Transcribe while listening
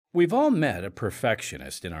We've all met a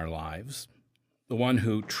perfectionist in our lives. The one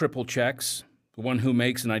who triple checks, the one who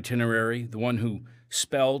makes an itinerary, the one who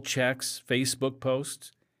spell checks Facebook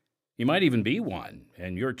posts. You might even be one,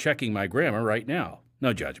 and you're checking my grammar right now.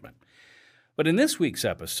 No judgment. But in this week's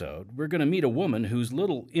episode, we're going to meet a woman whose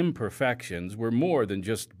little imperfections were more than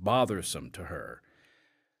just bothersome to her,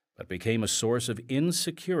 but became a source of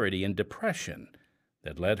insecurity and depression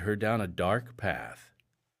that led her down a dark path.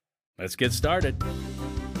 Let's get started.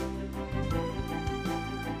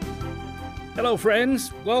 Hello,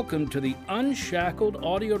 friends. Welcome to the Unshackled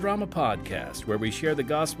Audio Drama Podcast, where we share the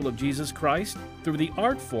gospel of Jesus Christ through the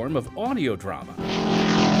art form of audio drama.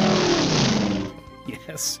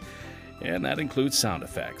 Yes, and that includes sound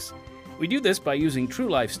effects. We do this by using true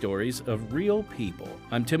life stories of real people.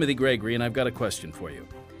 I'm Timothy Gregory, and I've got a question for you.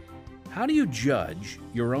 How do you judge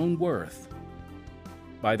your own worth?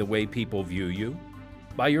 By the way people view you?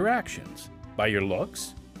 By your actions? By your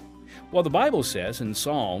looks? Well, the Bible says in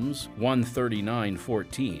Psalms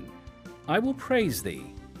 139:14, I will praise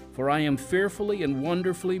thee, for I am fearfully and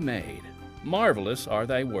wonderfully made. Marvelous are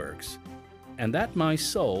thy works, and that my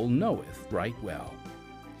soul knoweth right well.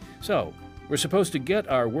 So, we're supposed to get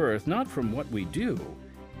our worth not from what we do,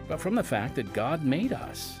 but from the fact that God made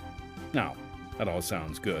us. Now, that all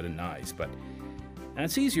sounds good and nice, but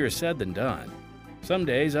that's easier said than done. Some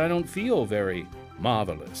days I don't feel very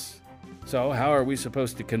marvelous. So how are we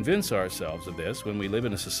supposed to convince ourselves of this when we live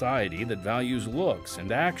in a society that values looks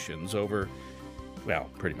and actions over, well,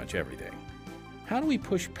 pretty much everything? How do we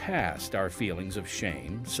push past our feelings of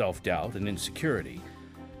shame, self-doubt, and insecurity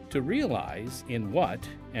to realize in what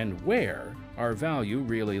and where our value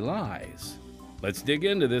really lies? Let's dig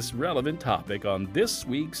into this relevant topic on this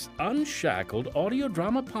week's Unshackled Audio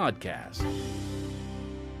Drama Podcast.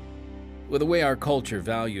 With the way our culture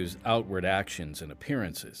values outward actions and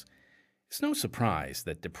appearances, it's no surprise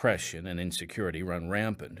that depression and insecurity run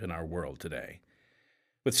rampant in our world today.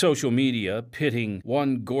 With social media pitting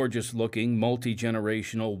one gorgeous-looking,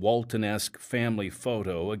 multi-generational, Walton-esque family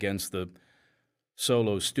photo against the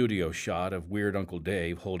solo studio shot of weird Uncle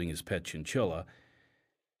Dave holding his pet chinchilla,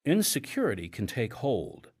 insecurity can take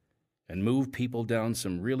hold and move people down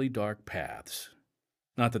some really dark paths.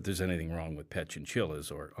 Not that there's anything wrong with pet chinchillas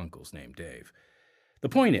or uncles named Dave. The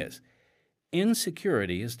point is,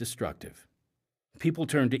 insecurity is destructive. People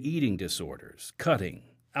turn to eating disorders, cutting,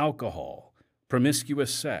 alcohol,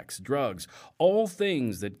 promiscuous sex, drugs, all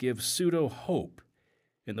things that give pseudo-hope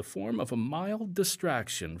in the form of a mild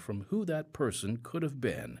distraction from who that person could have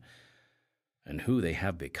been and who they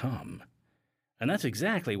have become. And that's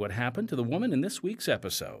exactly what happened to the woman in this week's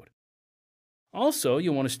episode. Also,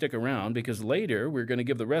 you'll want to stick around because later we're going to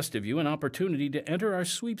give the rest of you an opportunity to enter our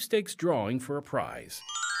sweepstakes drawing for a prize.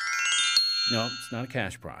 No, it's not a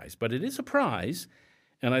cash prize, but it is a prize,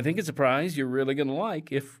 and I think it's a prize you're really going to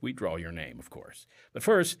like if we draw your name, of course. But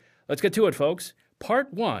first, let's get to it, folks.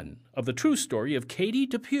 Part 1 of the true story of Katie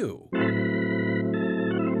DePew.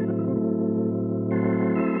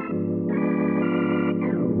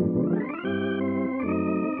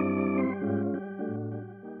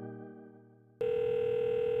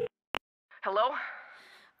 Hello?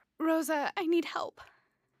 Rosa, I need help.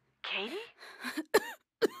 Katie?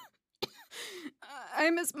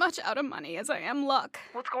 I'm as much out of money as I am luck.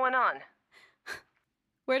 What's going on?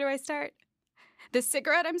 Where do I start? The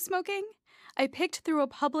cigarette I'm smoking? I picked through a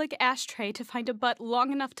public ashtray to find a butt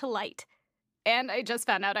long enough to light. And I just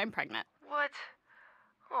found out I'm pregnant. What?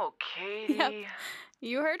 Oh, Katie. Yep,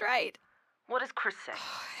 you heard right. What does Chris say?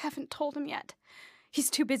 I haven't told him yet. He's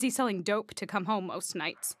too busy selling dope to come home most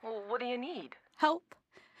nights. Well, what do you need? Help.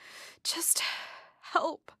 Just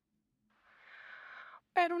help.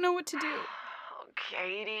 I don't know what to do. Oh,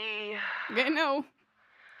 Katie. I know.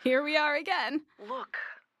 Here we are again. Look,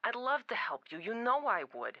 I'd love to help you. You know I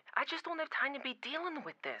would. I just don't have time to be dealing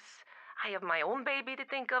with this. I have my own baby to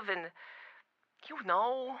think of and, you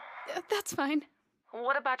know. That's fine.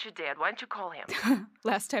 What about your dad? Why don't you call him?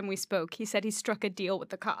 Last time we spoke, he said he struck a deal with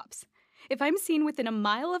the cops. If I'm seen within a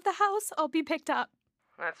mile of the house, I'll be picked up.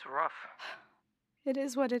 That's rough. It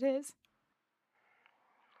is what it is.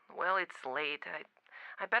 Well, it's late.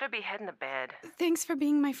 I better be heading to bed. Thanks for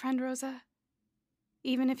being my friend, Rosa.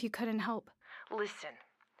 Even if you couldn't help. Listen,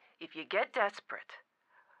 if you get desperate,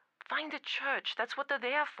 find a church. That's what they're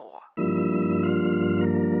there for.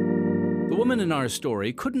 The woman in our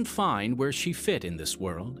story couldn't find where she fit in this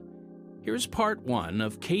world. Here's part 1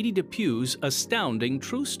 of Katie DePew's astounding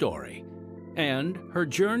true story and her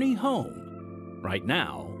journey home, right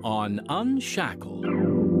now on Unshackled.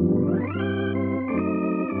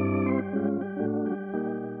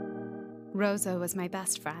 Rosa was my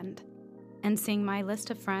best friend. And seeing my list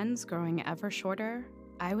of friends growing ever shorter,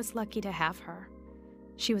 I was lucky to have her.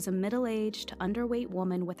 She was a middle-aged, underweight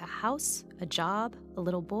woman with a house, a job, a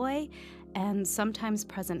little boy, and sometimes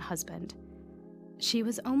present husband. She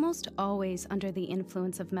was almost always under the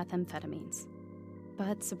influence of methamphetamines.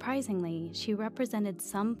 But surprisingly, she represented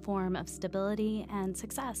some form of stability and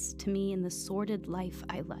success to me in the sordid life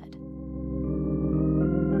I led.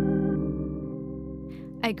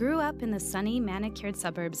 I grew up in the sunny, manicured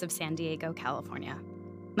suburbs of San Diego, California.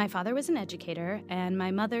 My father was an educator, and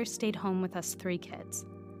my mother stayed home with us 3 kids.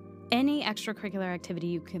 Any extracurricular activity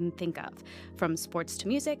you can think of, from sports to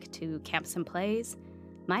music to camps and plays,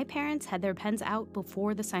 my parents had their pens out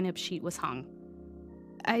before the sign-up sheet was hung.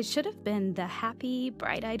 I should have been the happy,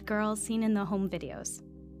 bright-eyed girl seen in the home videos.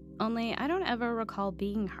 Only I don't ever recall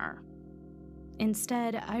being her.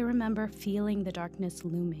 Instead, I remember feeling the darkness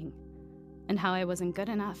looming, and how I wasn't good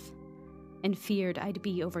enough, and feared I'd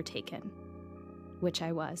be overtaken, which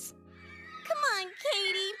I was. Come on,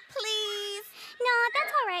 Katie, please. No,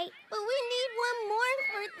 that's all right. But we need one more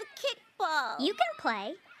for the kickball. You can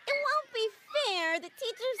play. It won't be fair. The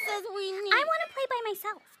teacher says we need... I want to play by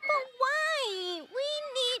myself. But why? We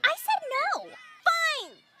need... I said no.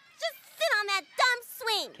 Fine. Just sit on that dumb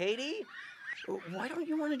swing. Katie, why don't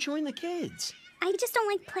you want to join the kids? I just don't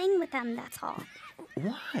like playing with them, that's all.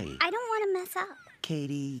 Why? I don't want to mess up.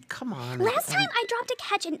 Katie, come on. Last time I dropped a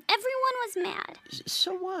catch and everyone was mad.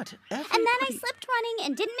 So what? And then I slipped running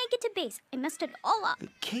and didn't make it to base. I messed it all up.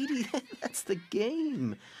 Katie, that's the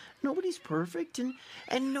game. Nobody's perfect,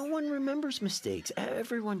 and no one remembers mistakes.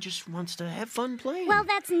 Everyone just wants to have fun playing. Well,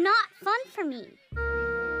 that's not fun for me.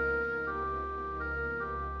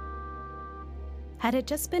 Had it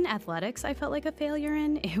just been athletics I felt like a failure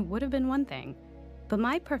in, it would have been one thing. But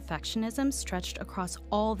my perfectionism stretched across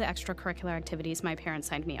all the extracurricular activities my parents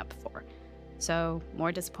signed me up for. So,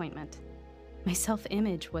 more disappointment. My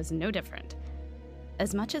self-image was no different.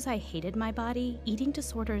 As much as I hated my body, eating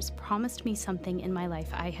disorders promised me something in my life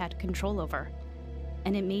I had control over,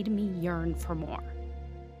 and it made me yearn for more.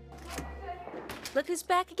 Look who's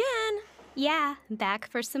back again. Yeah, back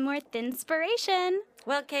for some more thinspiration.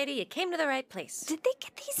 Well, Katie, you came to the right place. Did they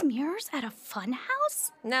get these mirrors at a fun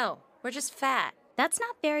house? No, we're just fat. That's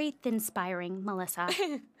not very thinspiring, Melissa.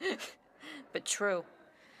 But true.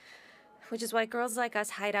 Which is why girls like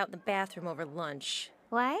us hide out in the bathroom over lunch.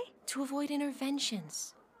 Why? To avoid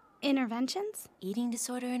interventions. Interventions? Eating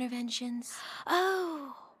disorder interventions.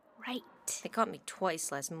 Oh, right. They caught me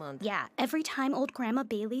twice last month. Yeah, every time old Grandma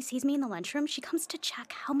Bailey sees me in the lunchroom, she comes to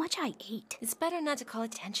check how much I ate. It's better not to call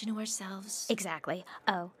attention to ourselves. Exactly.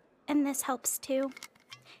 Oh, and this helps too.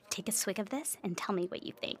 Take a swig of this and tell me what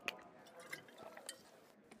you think.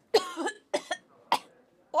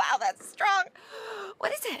 Wow, that's strong.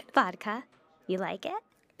 What is it? Vodka. You like it?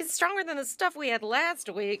 It's stronger than the stuff we had last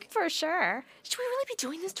week. For sure. Should we really be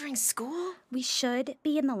doing this during school? We should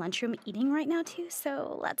be in the lunchroom eating right now too,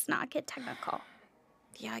 so let's not get technical.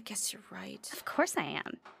 Yeah, I guess you're right. Of course I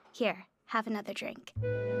am. Here, have another drink.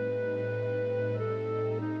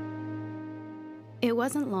 It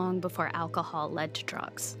wasn't long before alcohol led to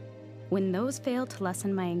drugs. When those failed to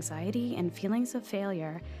lessen my anxiety and feelings of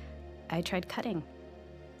failure, I tried cutting.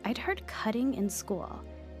 I'd heard cutting in school.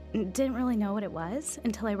 Didn't really know what it was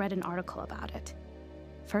until I read an article about it.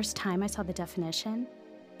 First time I saw the definition,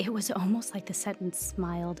 it was almost like the sentence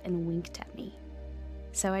smiled and winked at me.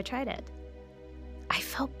 So I tried it. I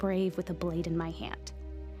felt brave with a blade in my hand.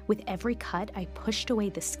 With every cut, I pushed away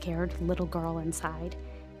the scared little girl inside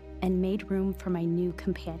and made room for my new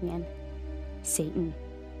companion, Satan.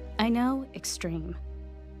 I know, extreme.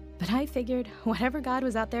 But I figured whatever God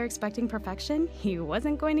was out there expecting perfection, he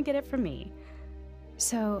wasn't going to get it from me.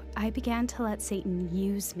 So I began to let Satan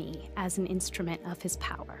use me as an instrument of his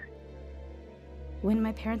power. When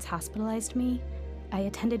my parents hospitalized me, I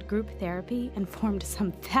attended group therapy and formed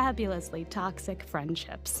some fabulously toxic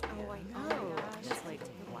friendships.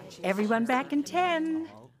 Everyone back in 10.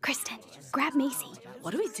 Kristen, grab Macy.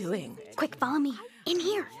 What are we doing? Quick, follow me. In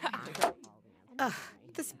here. Ugh,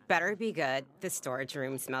 this better be good. This storage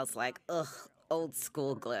room smells like, old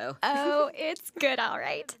school glue. Oh, it's good, all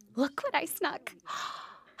right. Look what I snuck.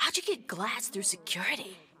 How'd you get glass through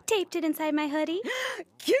security? Taped it inside my hoodie.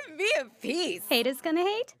 Give me a piece. Hate is gonna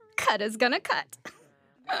hate, cut is gonna cut.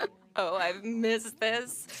 Oh, I've missed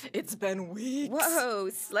this. It's been weeks. Whoa,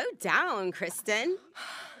 slow down, Kristen.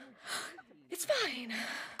 It's fine.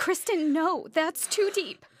 Kristen, no, that's too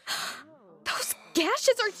deep. Those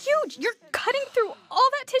gashes are huge. You're cutting through all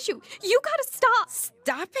that tissue. You gotta stop.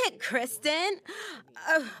 Stop it, Kristen.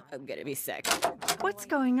 Oh, I'm gonna be sick. What's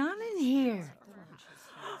going on in here?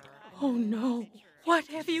 Oh no. What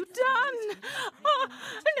have you done? Oh,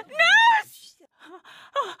 nurse!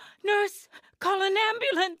 Oh, nurse, call an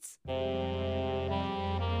ambulance.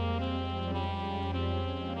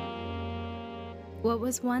 What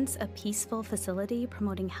was once a peaceful facility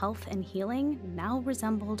promoting health and healing now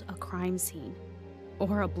resembled a crime scene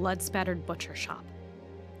or a blood-spattered butcher shop.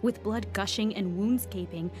 With blood gushing and wounds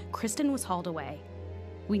gaping, Kristen was hauled away.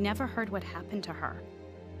 We never heard what happened to her.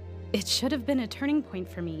 It should have been a turning point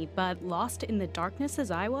for me, but lost in the darkness as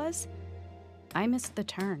I was, I missed the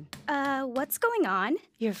turn. What's going on?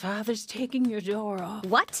 Your father's taking your door off.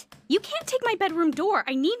 What? You can't take my bedroom door.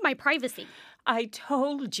 I need my privacy. I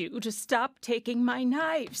told you to stop taking my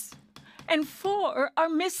knives. And 4 are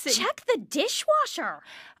missing. Check the dishwasher.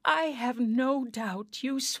 I have no doubt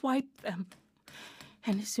you swiped them.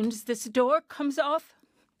 And as soon as this door comes off,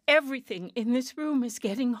 everything in this room is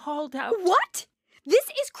getting hauled out. What? This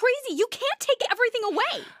is crazy. You can't take everything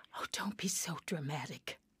away. Oh, don't be so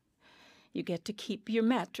dramatic. You get to keep your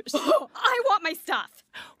mattress. I want my stuff.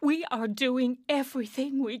 We are doing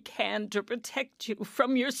everything we can to protect you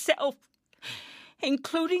from yourself,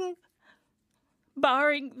 including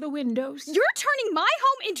barring the windows. You're turning my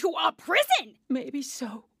home into a prison. Maybe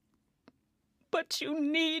so. But you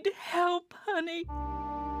need help, honey.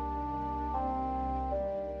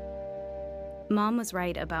 Mom was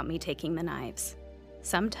right about me taking the knives.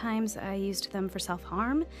 Sometimes I used them for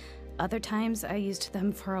self-harm. Other times I used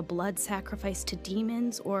them for a blood sacrifice to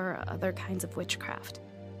demons or other kinds of witchcraft.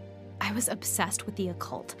 I was obsessed with the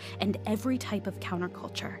occult and every type of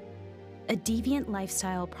counterculture. A deviant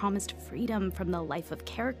lifestyle promised freedom from the life of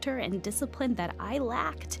character and discipline that I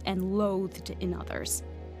lacked and loathed in others.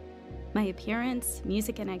 My appearance,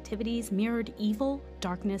 music, and activities mirrored evil,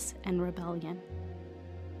 darkness, and rebellion.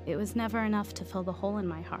 It was never enough to fill the hole in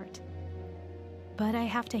my heart. But I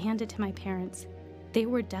have to hand it to my parents. They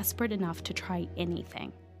were desperate enough to try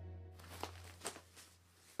anything.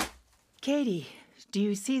 Katie, do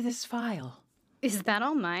you see this file? Is that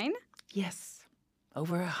all mine? Yes,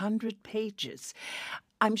 over 100 pages.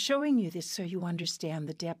 I'm showing you this so you understand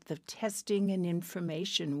the depth of testing and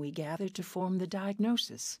information we gathered to form the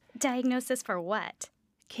diagnosis. Diagnosis for what?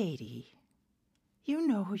 Katie, you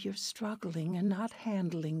know you're struggling and not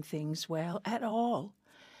handling things well at all.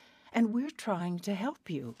 And we're trying to help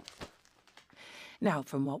you. Now,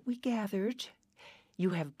 from what we gathered,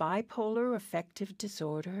 you have bipolar affective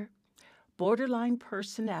disorder, borderline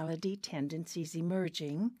personality tendencies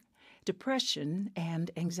emerging, depression,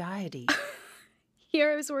 and anxiety.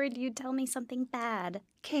 Here I was worried you'd tell me something bad.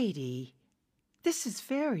 Katie, this is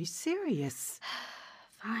very serious.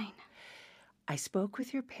 Fine. I spoke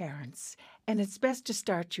with your parents, and it's best to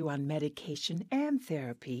start you on medication and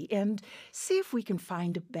therapy and see if we can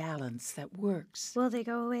find a balance that works. Will they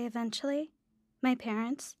go away eventually? My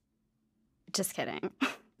parents? Just kidding.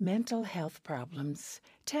 Mental health problems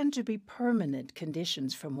tend to be permanent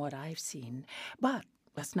conditions from what I've seen, but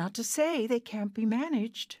that's not to say they can't be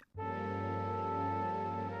managed.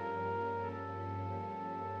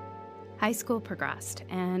 High school progressed,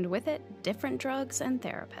 and with it, different drugs and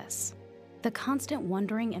therapists. The constant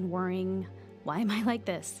wondering and worrying, why am I like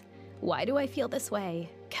this? Why do I feel this way?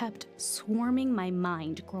 Kept swarming my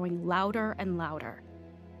mind, growing louder and louder.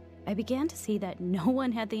 I began to see that no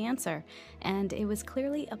one had the answer, and it was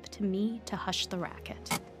clearly up to me to hush the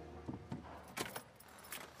racket.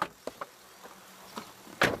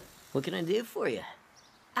 What can I do for you?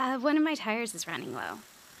 One of my tires is running low.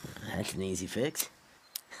 That's an easy fix.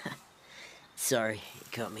 Sorry, you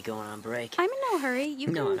caught me going on break. I'm in no hurry. You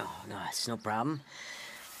can... No, it's no problem.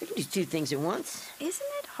 I can do 2 things at once. Isn't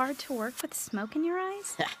it hard to work with smoke in your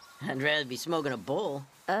eyes? I'd rather be smoking a bowl.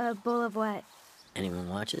 A bowl of what? Anyone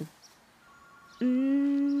watching?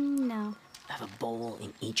 No. I have a bowl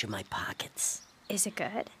in each of my pockets. Is it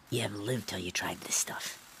good? You haven't lived till you tried this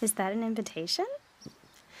stuff. Is that an invitation?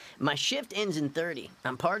 My shift ends in 30.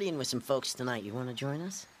 I'm partying with some folks tonight. You want to join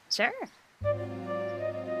us? Sure.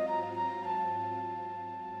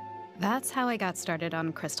 That's how I got started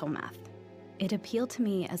on crystal meth. It appealed to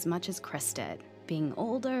me as much as Chris did. Being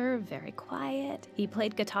older, very quiet, he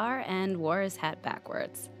played guitar and wore his hat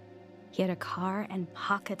backwards. He had a car and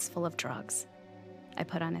pockets full of drugs. I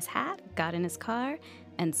put on his hat, got in his car,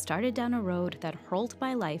 and started down a road that hurled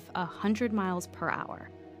my life 100 miles per hour,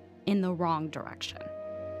 in the wrong direction.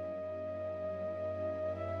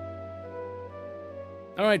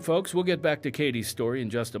 All right, folks, we'll get back to Katie's story in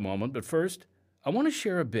just a moment, but first, I want to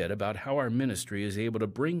share a bit about how our ministry is able to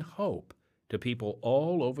bring hope to people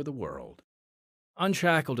all over the world.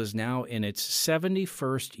 Unshackled is now in its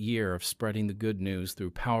 71st year of spreading the good news through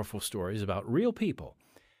powerful stories about real people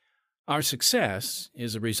Our success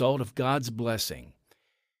is a result of God's blessing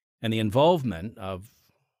and the involvement of,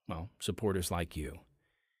 well, supporters like you.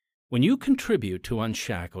 When you contribute to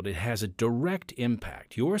Unshackled, it has a direct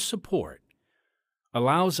impact. Your support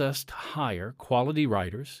allows us to hire quality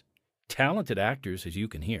writers, talented actors, as you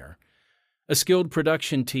can hear, a skilled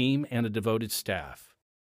production team, and a devoted staff.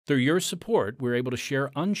 Through your support, we're able to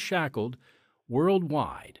share Unshackled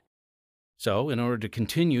worldwide. So, in order to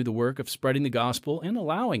continue the work of spreading the gospel and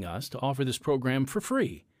allowing us to offer this program for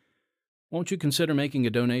free, won't you consider making a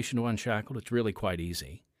donation to Unshackled? It's really quite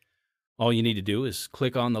easy. All you need to do is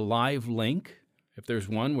click on the live link, if there's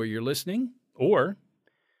one where you're listening, or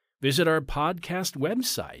visit our podcast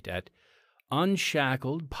website at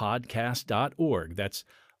unshackledpodcast.org. That's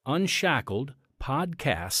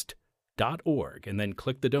unshackledpodcast.org, and then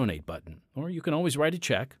click the donate button. Or you can always write a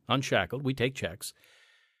check, Unshackled. We take checks.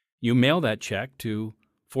 You mail that check to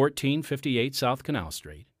 1458 South Canal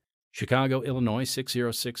Street, Chicago, Illinois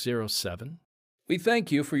 60607. We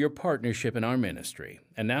thank you for your partnership in our ministry.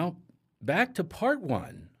 And now, back to part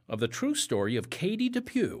 1 of the true story of Katie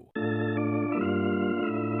DePew.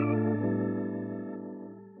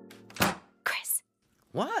 Chris.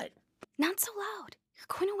 What? Not so loud.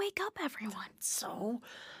 You're going to wake up everyone. So?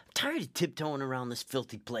 I'm tired of tiptoeing around this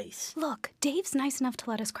filthy place. Look, Dave's nice enough to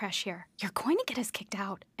let us crash here. You're going to get us kicked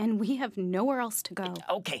out, and we have nowhere else to go.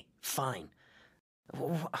 Okay, fine.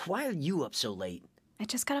 Why are you up so late? I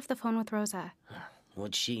just got off the phone with Rosa.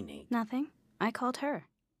 What'd she need? Nothing. I called her.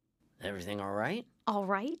 Everything all right? All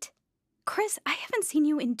right? Chris, I haven't seen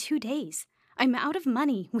you in 2 days. I'm out of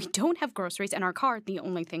money. We don't have groceries, and our car, the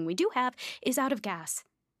only thing we do have, is out of gas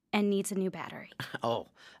and needs a new battery. Oh,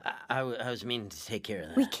 I was meaning to take care of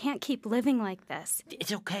that. We can't keep living like this.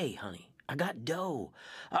 It's okay, honey. I got dough.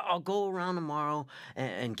 I'll go around tomorrow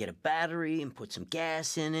and get a battery and put some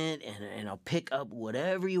gas in it, and I'll pick up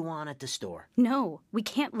whatever you want at the store. No, we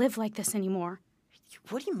can't live like this anymore.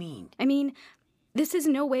 What do you mean? I mean, this is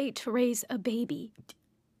no way to raise a baby.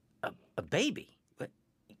 A baby? What?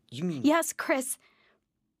 You mean... Yes, Chris.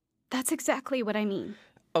 That's exactly what I mean.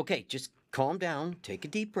 Okay, just calm down. Take a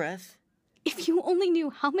deep breath. If you only knew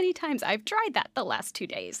how many times I've tried that the last 2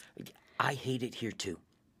 days. I hate it here, too.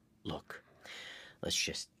 Look, let's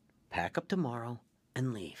just pack up tomorrow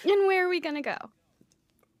and leave. And where are we gonna go?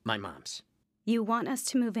 My mom's. You want us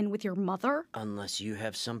to move in with your mother? Unless you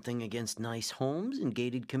have something against nice homes and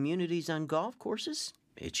gated communities on golf courses,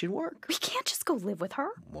 it should work. We can't just go live with her.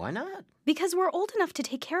 Why not? Because we're old enough to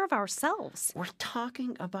take care of ourselves. We're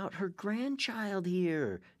talking about her grandchild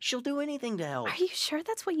here. She'll do anything to help. Are you sure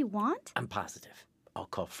that's what you want? I'm positive. I'll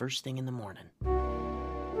call first thing in the morning.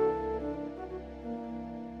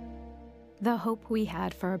 The hope we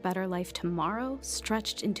had for a better life tomorrow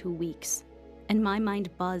stretched into weeks, and my mind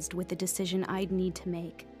buzzed with the decision I'd need to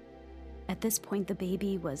make. At this point, the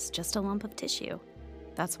baby was just a lump of tissue.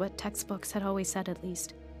 That's what textbooks had always said, at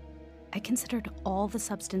least. I considered all the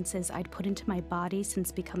substances I'd put into my body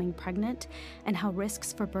since becoming pregnant and how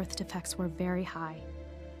risks for birth defects were very high.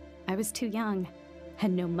 I was too young,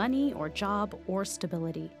 had no money or job or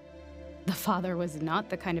stability. The father was not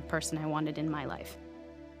the kind of person I wanted in my life.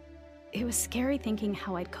 It was scary thinking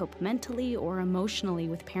how I'd cope mentally or emotionally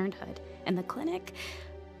with parenthood, and the clinic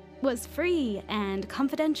was free and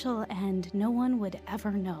confidential, and no one would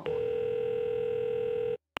ever know.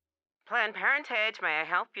 Planned Parentage, may I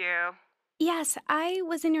help you? Yes, I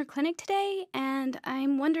was in your clinic today, and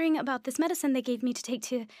I'm wondering about this medicine they gave me to take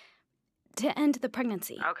to end the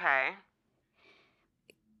pregnancy. Okay.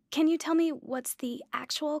 Can you tell me what's the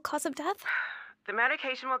actual cause of death? The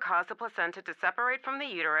medication will cause the placenta to separate from the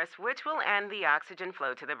uterus, which will end the oxygen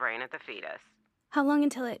flow to the brain of the fetus. How long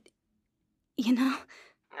until it,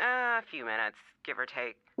 A few minutes, give or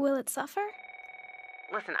take. Will it suffer?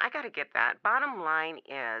 Listen, I gotta get that. Bottom line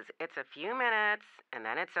is, it's a few minutes, and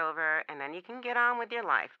then it's over, and then you can get on with your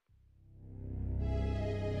life.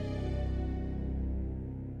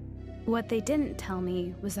 What they didn't tell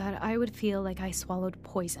me was that I would feel like I swallowed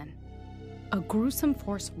poison. A gruesome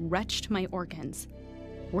force wrenched my organs,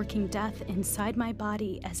 working death inside my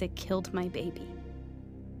body as it killed my baby.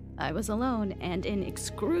 I was alone and in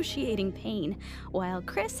excruciating pain, while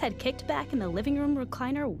Chris had kicked back in the living room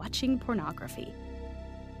recliner watching pornography.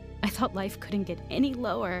 I thought life couldn't get any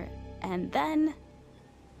lower, and then...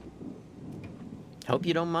 Hope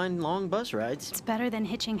you don't mind long bus rides. It's better than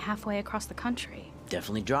hitching halfway across the country.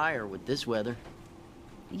 Definitely drier with this weather.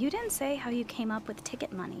 You didn't say how you came up with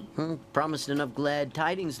ticket money. Promised enough glad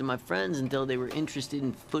tidings to my friends until they were interested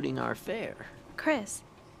in footing our fare. Chris,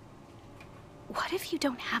 what if you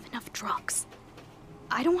don't have enough drugs?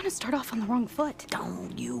 I don't want to start off on the wrong foot.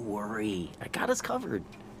 Don't you worry. I got us covered.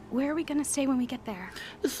 Where are we gonna stay when we get there?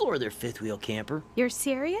 The floor of their fifth-wheel camper. You're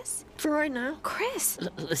serious? For right now. Chris!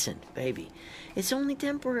 Listen, baby, it's only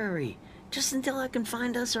temporary. Just until I can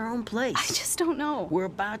find us our own place. I just don't know. We're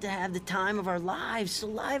about to have the time of our lives, so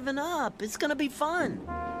liven up. It's gonna be fun.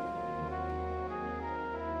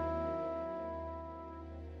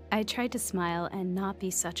 I tried to smile and not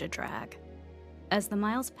be such a drag. As the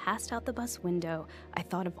miles passed out the bus window, I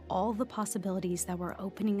thought of all the possibilities that were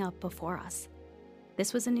opening up before us.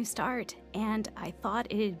 This was a new start, and I thought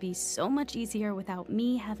it'd be so much easier without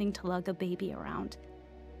me having to lug a baby around.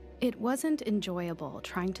 It wasn't enjoyable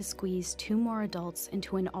trying to squeeze 2 more adults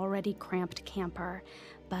into an already cramped camper,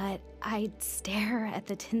 but I'd stare at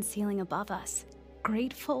the tin ceiling above us,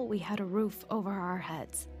 grateful we had a roof over our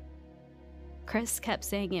heads. Chris kept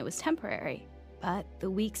saying it was temporary, but the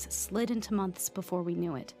weeks slid into months before we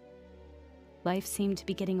knew it. Life seemed to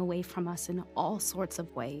be getting away from us in all sorts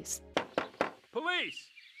of ways. Police!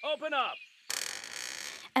 Open up!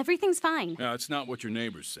 Everything's fine. No, it's not what your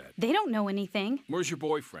neighbors said. They don't know anything. Where's your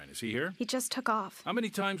boyfriend? Is he here? He just took off. How many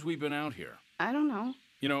times we been out here? I don't know.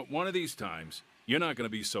 You know, one of these times, you're not going to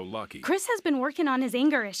be so lucky. Chris has been working on his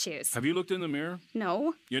anger issues. Have you looked in the mirror?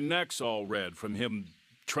 No. Your neck's all red from him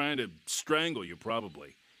trying to strangle you,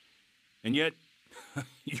 probably. And yet,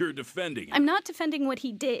 you're defending him. I'm not defending what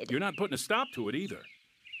he did. You're not putting a stop to it either.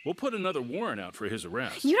 We'll put another warrant out for his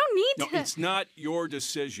arrest. You don't need to. No, it's not your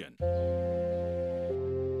decision.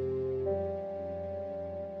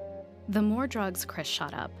 The more drugs Chris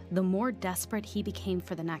shot up, the more desperate he became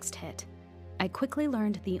for the next hit. I quickly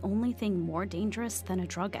learned the only thing more dangerous than a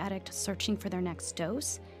drug addict searching for their next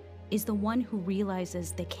dose is the one who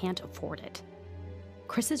realizes they can't afford it.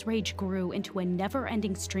 Chris's rage grew into a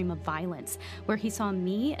never-ending stream of violence, where he saw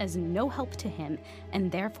me as no help to him,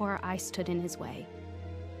 and therefore I stood in his way.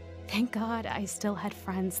 Thank God I still had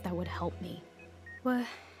friends that would help me. Where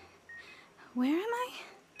am I?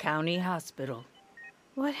 County Hospital.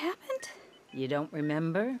 What happened? You don't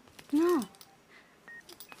remember? No.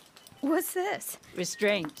 What's this?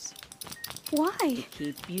 Restraints. Why?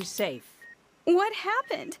 Keep you safe. What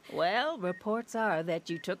happened? Well, reports are that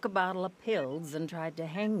you took a bottle of pills and tried to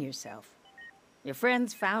hang yourself. Your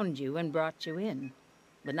friends found you and brought you in,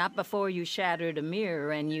 but not before you shattered a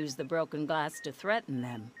mirror and used the broken glass to threaten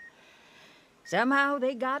them. Somehow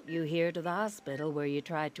they got you here to the hospital where you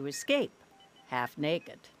tried to escape, half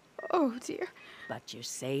naked. Oh, dear. But you're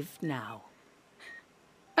safe now.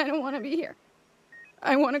 I don't want to be here.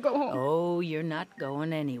 I want to go home. Oh, you're not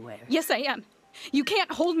going anywhere. Yes, I am. You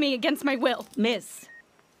can't hold me against my will. Miss,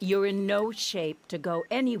 you're in no shape to go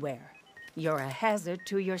anywhere. You're a hazard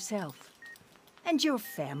to yourself. And your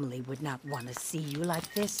family would not want to see you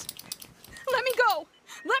like this. Let me go!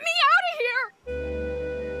 Let me out of here!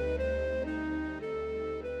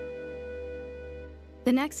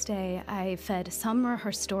 The next day, I fed some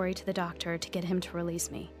rehearsed story to the doctor to get him to release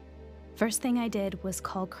me. First thing I did was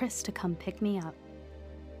call Chris to come pick me up.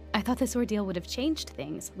 I thought this ordeal would have changed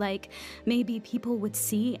things, like maybe people would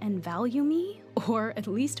see and value me, or at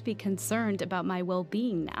least be concerned about my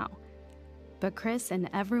well-being now. But Chris and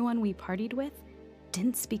everyone we partied with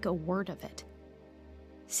didn't speak a word of it.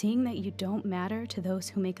 Seeing that you don't matter to those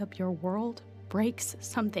who make up your world breaks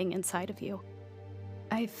something inside of you.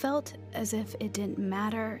 I felt as if it didn't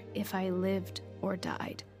matter if I lived or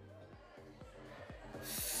died.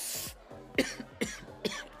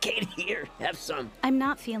 Katie, here, have some. I'm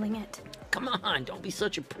not feeling it. Come on, don't be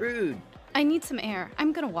such a prude. I need some air.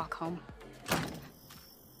 I'm gonna walk home.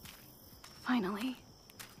 Finally.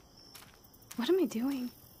 What am I doing?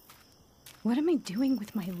 What am I doing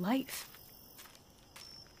with my life?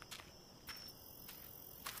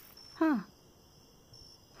 Huh.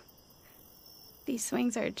 These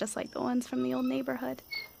swings are just like the ones from the old neighborhood.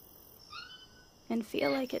 And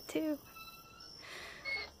feel like it too.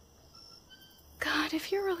 God,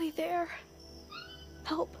 if you're really there,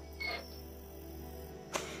 help.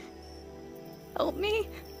 Help me.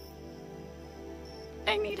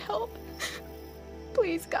 I need help.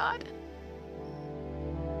 Please, God.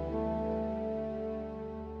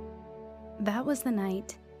 That was the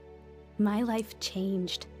night my life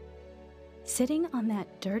changed. Sitting on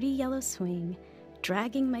that dirty yellow swing,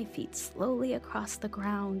 dragging my feet slowly across the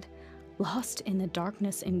ground, lost in the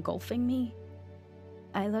darkness engulfing me,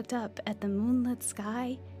 I looked up at the moonlit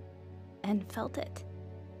sky and felt it.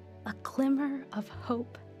 A glimmer of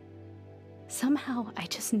hope. Somehow I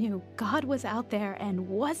just knew God was out there and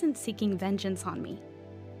wasn't seeking vengeance on me.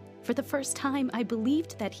 For the first time, I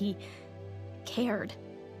believed that He cared.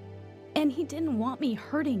 And He didn't want me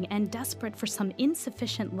hurting and desperate for some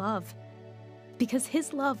insufficient love, because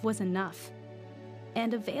His love was enough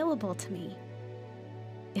and available to me.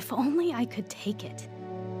 If only I could take it.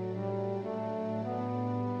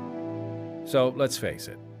 So let's face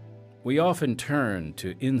it, we often turn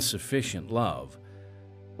to insufficient love,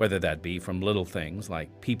 whether that be from little things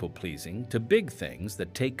like people-pleasing to big things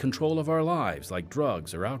that take control of our lives like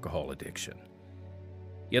drugs or alcohol addiction.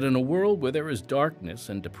 Yet in a world where there is darkness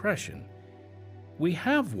and depression, we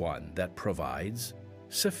have one that provides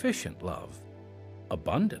sufficient love,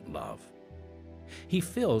 abundant love. He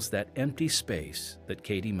fills that empty space that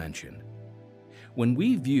Katie mentioned. When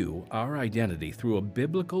we view our identity through a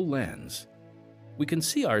biblical lens, we can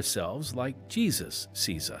see ourselves like Jesus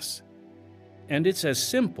sees us. And it's as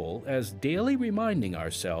simple as daily reminding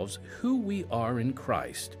ourselves who we are in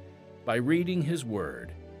Christ by reading His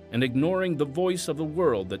Word and ignoring the voice of the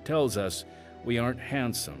world that tells us we aren't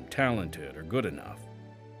handsome, talented, or good enough.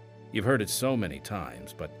 You've heard it so many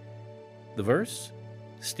times, but the verse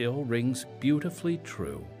still rings beautifully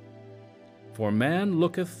true. For man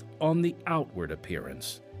looketh on the outward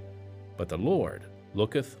appearance, but the Lord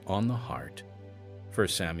looketh on the heart. 1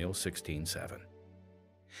 Samuel 16:7.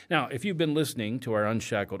 Now, if you've been listening to our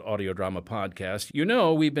Unshackled audio drama podcast, you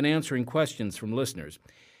know we've been answering questions from listeners.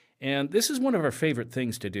 And this is one of our favorite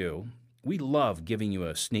things to do. We love giving you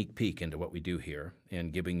a sneak peek into what we do here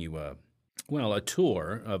and giving you a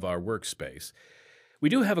tour of our workspace. We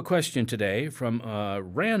do have a question today from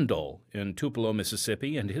Randall in Tupelo,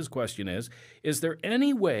 Mississippi, and his question is there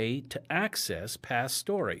any way to access past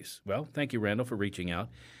stories? Well, thank you, Randall, for reaching out,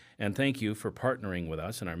 and thank you for partnering with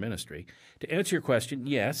us in our ministry. To answer your question,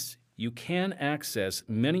 yes, you can access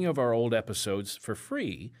many of our old episodes for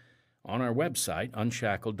free on our website,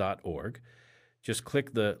 unshackled.org. Just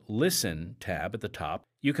click the Listen tab at the top.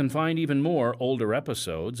 You can find even more older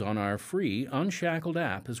episodes on our free Unshackled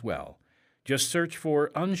app as well. Just search for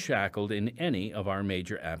Unshackled in any of our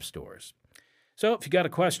major app stores. So if you got a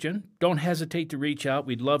question, don't hesitate to reach out.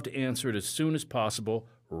 We'd love to answer it as soon as possible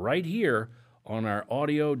right here on our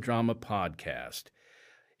audio drama podcast.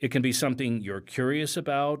 It can be something you're curious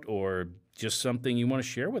about or just something you want to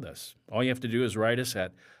share with us. All you have to do is write us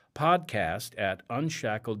at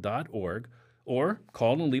podcast@unshackled.org or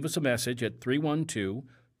call and leave us a message at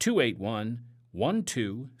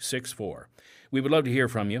 312-281-1264. We would love to hear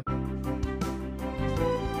from you.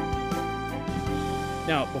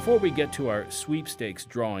 Now, before we get to our sweepstakes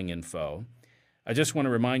drawing info, I just want to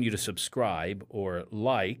remind you to subscribe or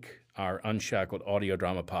like our Unshackled audio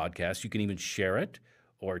drama podcast. You can even share it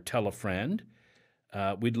or tell a friend.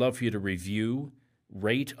 We'd love for you to review,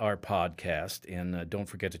 rate our podcast, and don't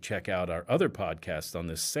forget to check out our other podcasts on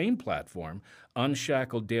this same platform,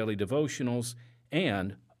 Unshackled Daily Devotionals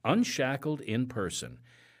and Unshackled in Person.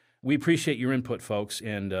 We appreciate your input, folks,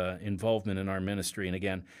 and involvement in our ministry. And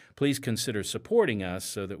again, please consider supporting us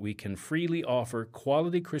so that we can freely offer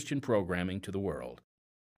quality Christian programming to the world.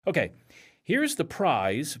 Okay, here's the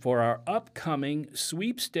prize for our upcoming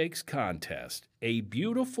sweepstakes contest, a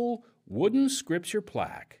beautiful wooden scripture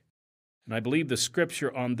plaque. And I believe the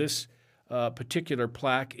scripture on this particular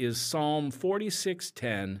plaque is Psalm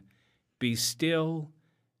 46:10, "Be still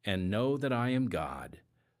and know that I am God.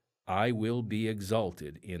 I will be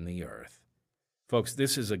exalted in the earth." Folks,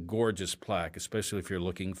 this is a gorgeous plaque, especially if you're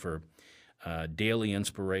looking for daily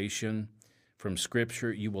inspiration from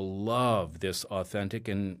Scripture. You will love this authentic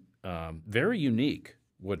and very unique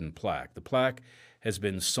wooden plaque. The plaque has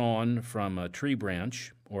been sawn from a tree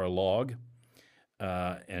branch or a log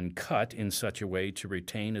and cut in such a way to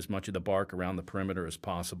retain as much of the bark around the perimeter as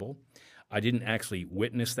possible. I didn't actually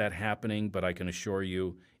witness that happening, but I can assure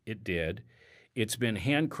you it did. It's been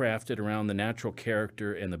handcrafted around the natural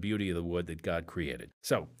character and the beauty of the wood that God created.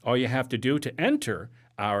 So all you have to do to enter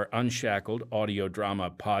our Unshackled audio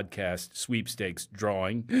drama podcast sweepstakes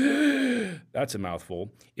drawing, that's a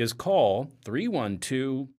mouthful, is call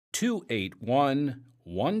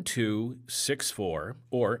 312-281-1264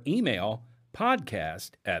 or email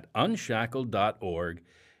podcast@unshackled.org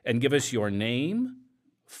and give us your name,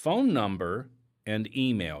 phone number, and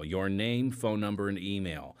email. Your name, phone number, and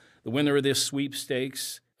email. The winner of this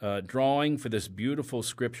sweepstakes drawing for this beautiful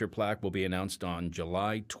scripture plaque will be announced on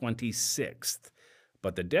July 26th.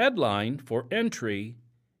 But the deadline for entry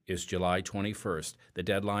is July 21st. The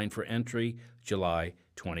deadline for entry, July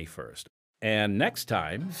 21st. And next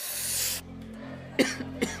time...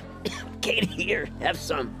 Katie, here, have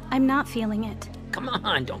some. I'm not feeling it. Come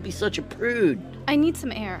on, don't be such a prude. I need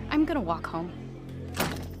some air. I'm gonna walk home.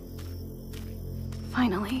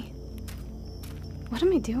 Finally. What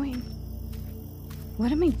am I doing?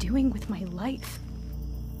 What am I doing with my life?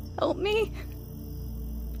 Help me.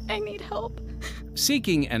 I need help.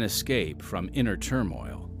 Seeking an escape from inner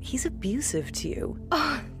turmoil. He's abusive to you.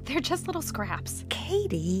 Oh, They're just little scraps.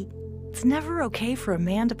 Katie, it's never okay for a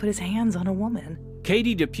man to put his hands on a woman.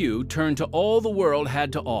 Katie DePew turned to all the world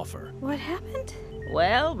had to offer. What happened?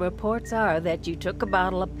 Well, reports are that you took a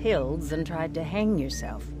bottle of pills and tried to hang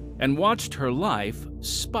yourself. And watched her life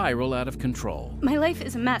spiral out of control. My life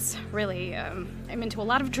is a mess, really. I'm into a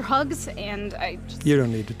lot of drugs, and I just... You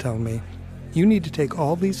don't need to tell me. You need to take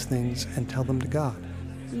all these things and tell them to God.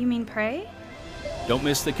 You mean pray? Don't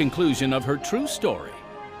miss the conclusion of her true story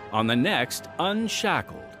on the next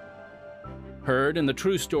Unshackled. Heard in the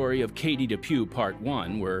true story of Katie DePew Part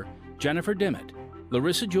 1 were Jennifer Dimmitt,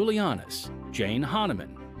 Larissa Julianis, Jane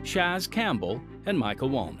Hahnemann, Shaz Campbell, and Michael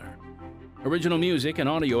Wallner. Original music and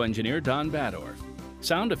audio engineer Don Badorf.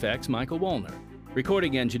 Sound effects Michael Wallner.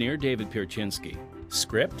 Recording engineer David Pierczynski.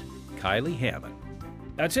 Script Kylie Hammond.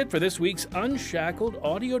 That's it for this week's Unshackled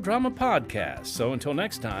audio drama podcast. So until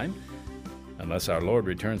next time, unless our Lord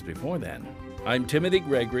returns before then, I'm Timothy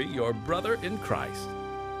Gregory, your brother in Christ.